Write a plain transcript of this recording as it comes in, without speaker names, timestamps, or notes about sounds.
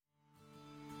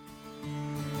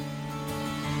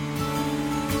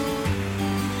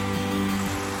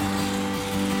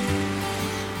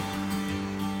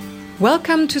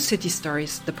Welcome to City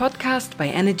Stories, the podcast by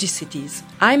Energy Cities.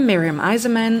 I'm Miriam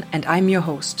Eiserman and I'm your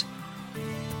host.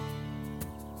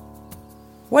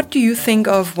 What do you think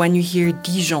of when you hear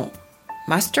Dijon?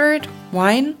 Mustard?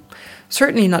 Wine?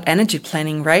 Certainly not energy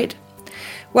planning, right?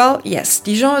 Well, yes,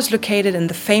 Dijon is located in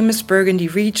the famous Burgundy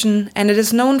region and it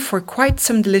is known for quite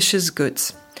some delicious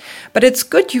goods. But it's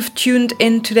good you've tuned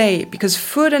in today because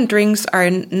food and drinks are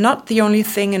not the only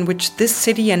thing in which this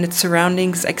city and its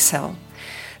surroundings excel.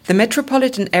 The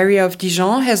metropolitan area of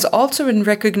Dijon has also been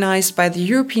recognized by the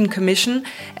European Commission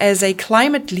as a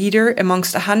climate leader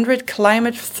amongst 100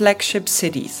 climate flagship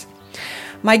cities.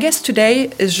 My guest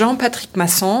today is Jean-Patrick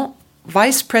Masson,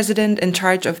 Vice President in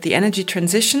charge of the energy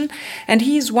transition, and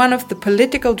he is one of the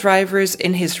political drivers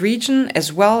in his region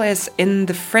as well as in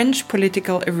the French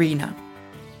political arena.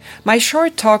 My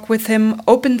short talk with him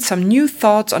opened some new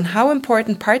thoughts on how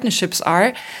important partnerships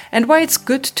are and why it's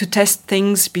good to test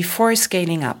things before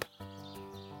scaling up.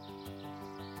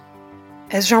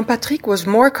 As Jean-Patrick was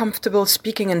more comfortable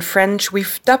speaking in French,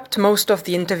 we've dubbed most of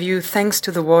the interview thanks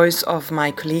to the voice of my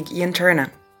colleague Ian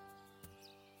Turner.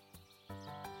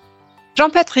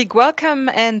 Jean-Patrick, welcome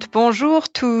and bonjour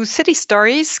to City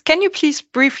Stories. Can you please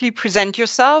briefly present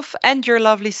yourself and your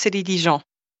lovely city Dijon?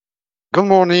 Good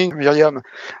morning, Miriam.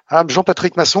 I'm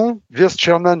Jean-Patrick Masson, Vice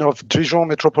Chairman of Dijon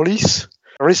Metropolitan,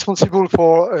 responsible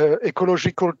for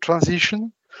ecological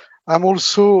transition. I'm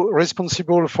also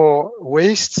responsible for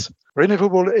waste,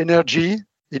 renewable energy,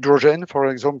 hydrogen, for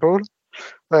example,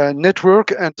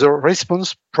 network and the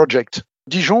response project.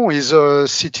 Dijon is a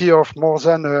city of more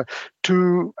than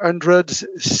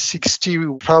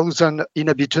 260,000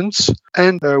 inhabitants,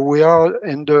 and we are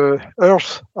in the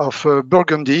earth of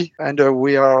Burgundy, and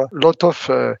we are a lot of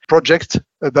projects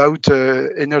about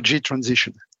energy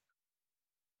transition.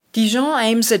 Dijon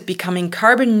aims at becoming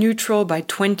carbon neutral by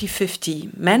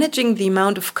 2050. Managing the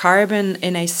amount of carbon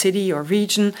in a city or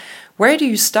region, where do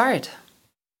you start?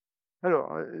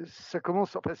 So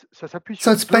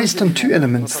it's based on two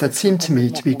elements that seem to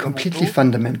me to be completely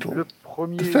fundamental.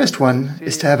 The first one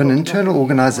is to have an internal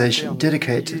organization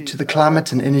dedicated to the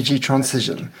climate and energy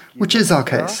transition, which is our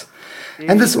case.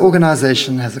 And this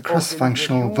organization has a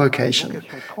cross-functional vocation,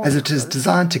 as it is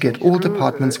designed to get all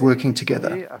departments working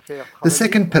together. The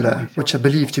second pillar, which I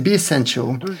believe to be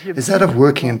essential, is that of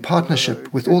working in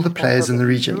partnership with all the players in the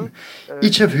region,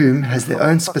 each of whom has their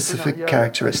own specific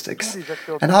characteristics.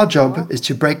 And our job is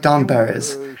to break down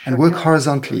barriers and work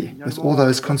horizontally with all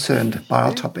those concerned by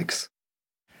our topics.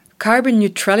 Carbon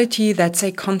neutrality, that's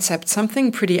a concept,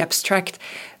 something pretty abstract.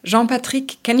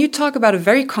 Jean-Patrick, can you talk about a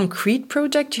very concrete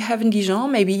project you have in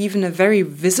Dijon, maybe even a very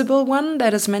visible one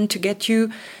that is meant to get you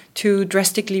to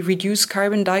drastically reduce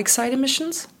carbon dioxide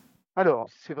emissions?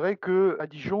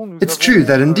 It's true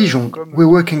that in Dijon, we're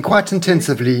working quite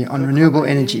intensively on renewable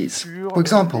energies. For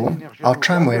example, our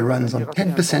tramway runs on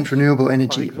 10% renewable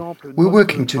energy. We're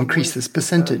working to increase this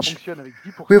percentage.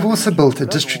 We have also built a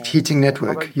district heating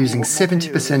network using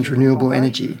 70% renewable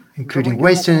energy, including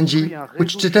waste energy,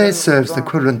 which today serves the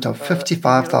equivalent of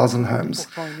 55,000 homes.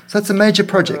 So it's a major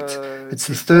project. It's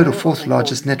the third or fourth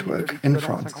largest network in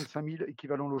France.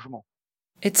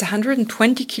 It's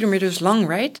 120 kilometers long,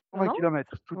 right?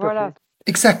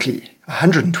 Exactly,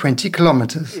 120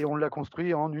 kilometers.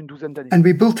 And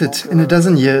we built it in a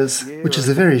dozen years, which is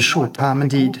a very short time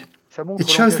indeed. It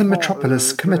shows the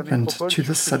metropolis' commitment to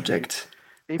this subject.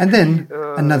 And then,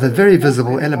 another very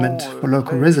visible element for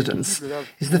local residents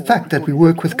is the fact that we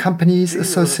work with companies,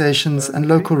 associations and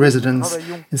local residents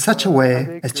in such a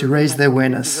way as to raise their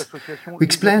awareness. We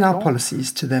explain our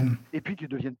policies to them.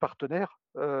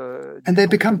 And they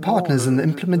become partners in the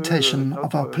implementation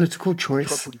of our political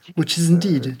choice, which is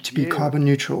indeed to be carbon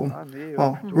neutral,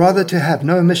 or rather to have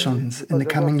no emissions in the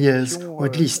coming years, or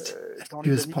at least as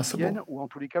few as possible.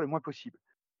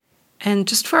 And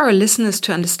just for our listeners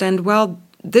to understand, well,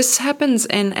 this happens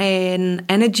in an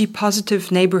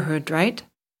energy-positive neighborhood, right?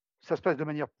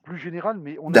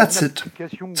 That's it.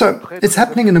 So, it's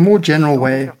happening in a more general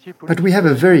way, but we have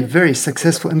a very, very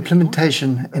successful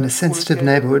implementation in a sensitive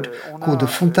neighborhood called the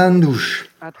Fontaine Douche,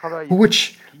 for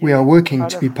which we are working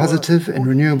to be positive in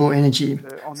renewable energy.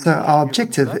 So, our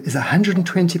objective is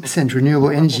 120%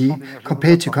 renewable energy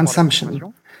compared to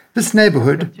consumption. This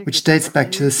neighborhood, which dates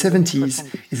back to the 70s,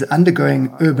 is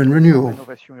undergoing urban renewal.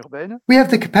 We have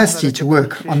the capacity to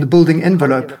work on the building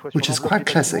envelope, which is quite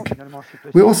classic.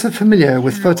 We're also familiar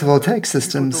with photovoltaic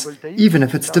systems, even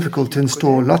if it's difficult to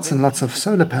install lots and lots of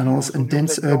solar panels in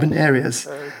dense urban areas,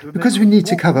 because we need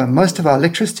to cover most of our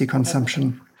electricity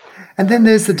consumption. And then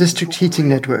there's the district heating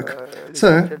network.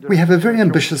 So we have a very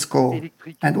ambitious goal.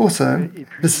 And also,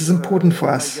 this is important for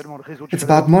us. It's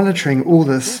about monitoring all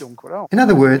this. In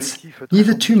other words,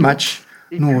 neither too much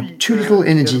nor too little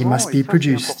energy must be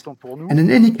produced. And in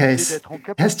any case,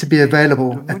 it has to be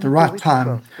available at the right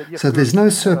time, so there's no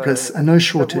surplus and no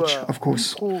shortage, of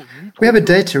course. We have a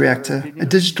data reactor, a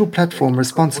digital platform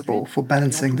responsible for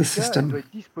balancing the system.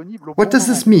 What does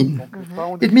this mean?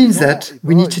 It means that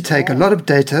we need to take a lot of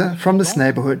data from this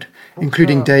neighborhood,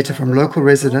 including data from local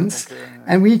residents,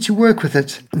 and we need to work with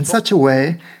it in such a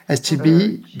way as to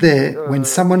be there when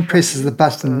someone presses the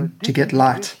button to get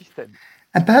light.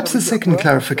 And perhaps the second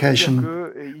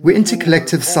clarification, we're into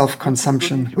collective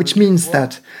self-consumption, which means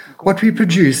that what we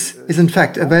produce is in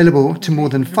fact available to more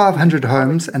than 500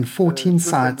 homes and 14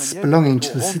 sites belonging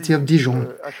to the city of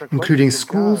Dijon, including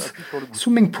schools,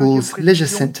 swimming pools, leisure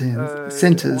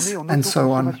centers, and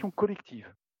so on.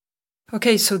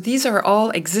 Okay, so these are all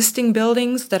existing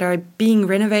buildings that are being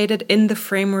renovated in the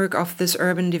framework of this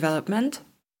urban development?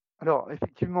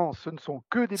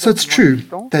 So it's true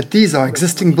that these are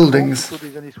existing buildings,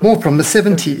 more from the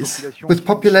 70s, with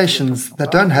populations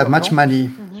that don't have much money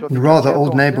in rather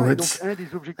old neighborhoods.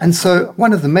 And so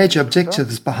one of the major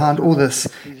objectives behind all this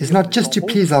is not just to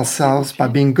please ourselves by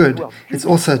being good, it's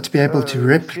also to be able to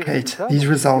replicate these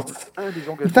results.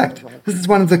 In fact, this is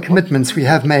one of the commitments we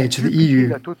have made to the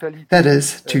EU, that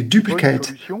is, to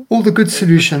duplicate all the good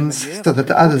solutions so that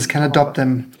the others can adopt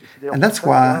them. And that's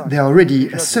why there are already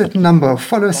a certain number of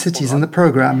follow cities in the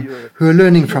program who are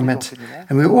learning from it.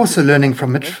 And we're also learning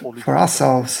from it for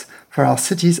ourselves, for our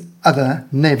city's other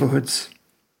neighborhoods.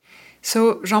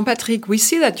 So, Jean-Patrick, we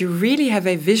see that you really have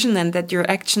a vision and that your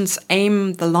actions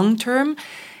aim the long term.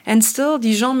 And still,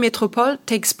 Dijon Métropole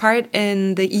takes part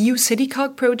in the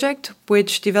EUCityCalc project,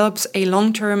 which develops a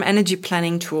long-term energy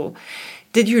planning tool.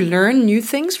 Did you learn new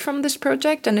things from this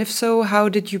project? And if so, how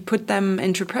did you put them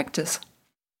into practice?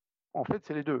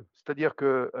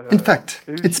 In fact,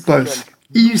 it's both.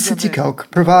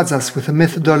 EUCityCalc provides us with a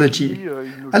methodology,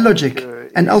 a logic,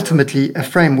 and ultimately a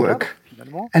framework.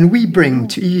 And we bring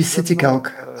to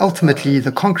EUCityCalc ultimately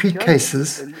the concrete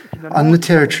cases on the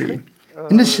territory.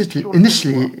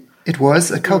 Initially, it was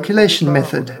a calculation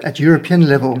method at European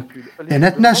level, then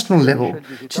at national level.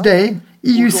 Today,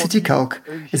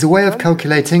 EUCityCalc is a way of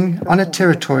calculating on a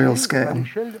territorial scale.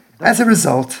 As a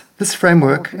result, this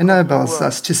framework enables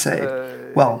us to say,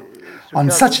 well, on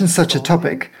such and such a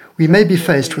topic, we may be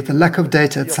faced with a lack of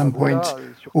data at some point,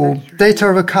 or data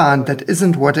of a kind that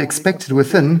isn't what expected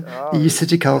within the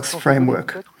EUCityCalc's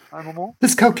framework.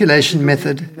 This calculation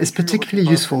method is particularly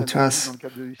useful to us,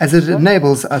 as it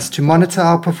enables us to monitor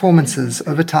our performances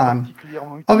over time,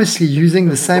 obviously using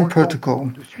the same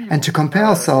protocol, and to compare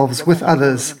ourselves with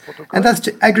others, and thus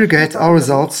to aggregate our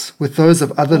results with those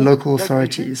of other local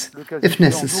authorities, if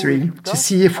necessary, to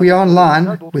see if we are in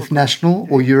line with national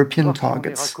or European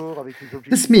targets.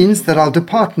 This means that our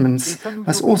departments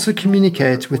must also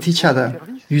communicate with each other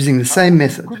using the same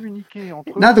method.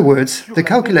 In other words, the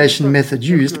calculation method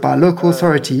used by a local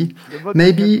authority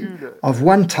may be of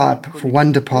one type for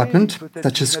one department,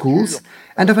 such as schools,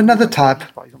 and of another type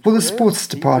for the sports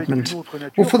department,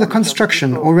 or for the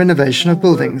construction or renovation of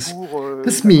buildings.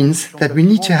 This means that we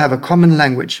need to have a common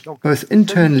language, both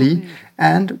internally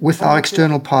and with our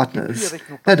external partners,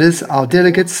 that is, our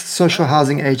delegates, social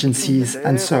housing agencies,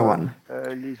 and so on.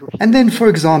 And then, for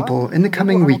example, in the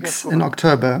coming weeks, in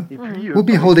October, we'll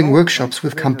be holding workshops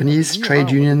with companies, trade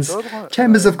unions,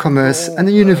 chambers of commerce, and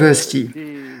the university.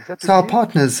 So our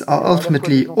partners are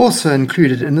ultimately also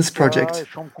included in this project.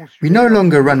 We no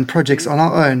longer run projects on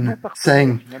our own,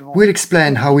 saying, we'll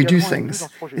explain how we do things.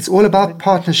 It's all about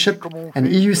partnership, and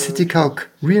EUCityCalc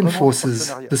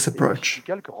reinforces this approach.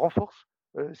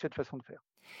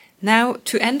 Now,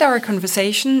 to end our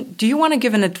conversation, do you want to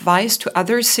give an advice to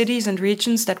other cities and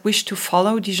regions that wish to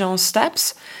follow Dijon's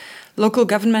steps? Local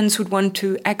governments would want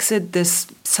to exit this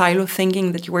silo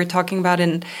thinking that you were talking about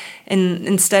and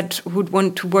instead would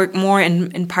want to work more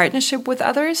in partnership with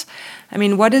others. I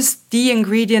mean, what is the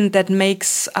ingredient that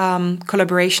makes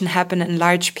collaboration happen in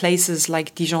large places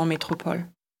like Dijon Métropole?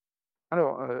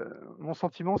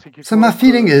 So my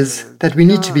feeling is that we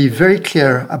need to be very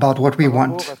clear about what we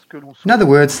want. In other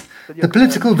words, the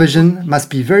political vision must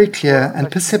be very clear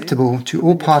and perceptible to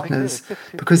all partners,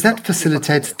 because that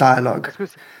facilitates dialogue.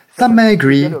 Some may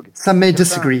agree, some may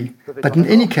disagree, but in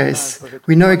any case,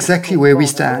 we know exactly where we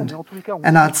stand.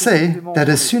 And I'd say that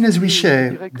as soon as we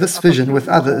share this vision with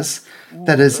others,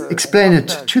 that is, explain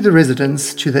it to the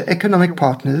residents, to the economic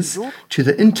partners, to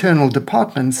the internal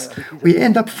departments, we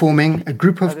end up forming a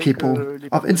group of people,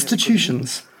 of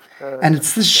institutions. And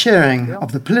it's this sharing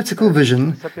of the political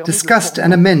vision, discussed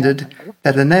and amended,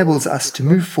 that enables us to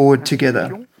move forward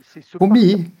together. For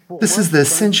me, this is the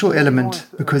essential element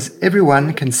because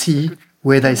everyone can see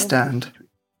where they stand.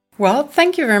 Well,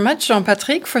 thank you very much,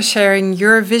 Jean-Patrick, for sharing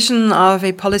your vision of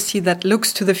a policy that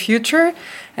looks to the future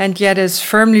and yet is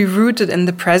firmly rooted in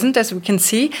the present, as we can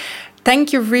see.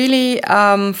 Thank you really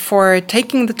for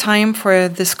taking the time for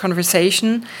this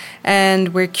conversation,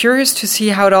 and we're curious to see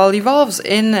how it all evolves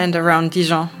in and around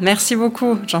Dijon. Merci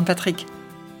beaucoup, Jean-Patrick.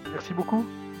 Merci beaucoup.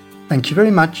 Thank you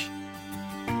very much.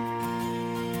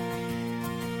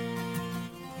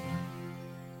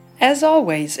 As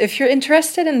always, if you're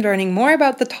interested in learning more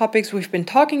about the topics we've been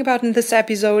talking about in this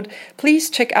episode, please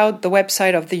check out the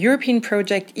website of the European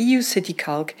project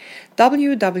EUCityCalc,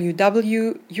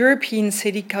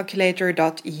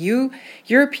 www.europeancitycalculator.eu,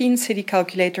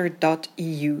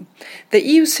 europeancitycalculator.eu. The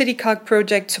EUCityCalc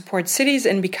project supports cities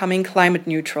in becoming climate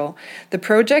neutral. The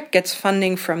project gets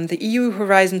funding from the EU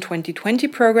Horizon 2020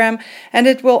 program, and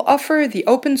it will offer the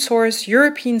open-source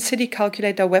European City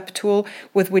Calculator web tool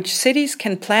with which cities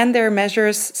can plan their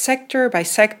measures sector by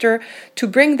sector to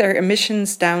bring their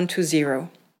emissions down to zero.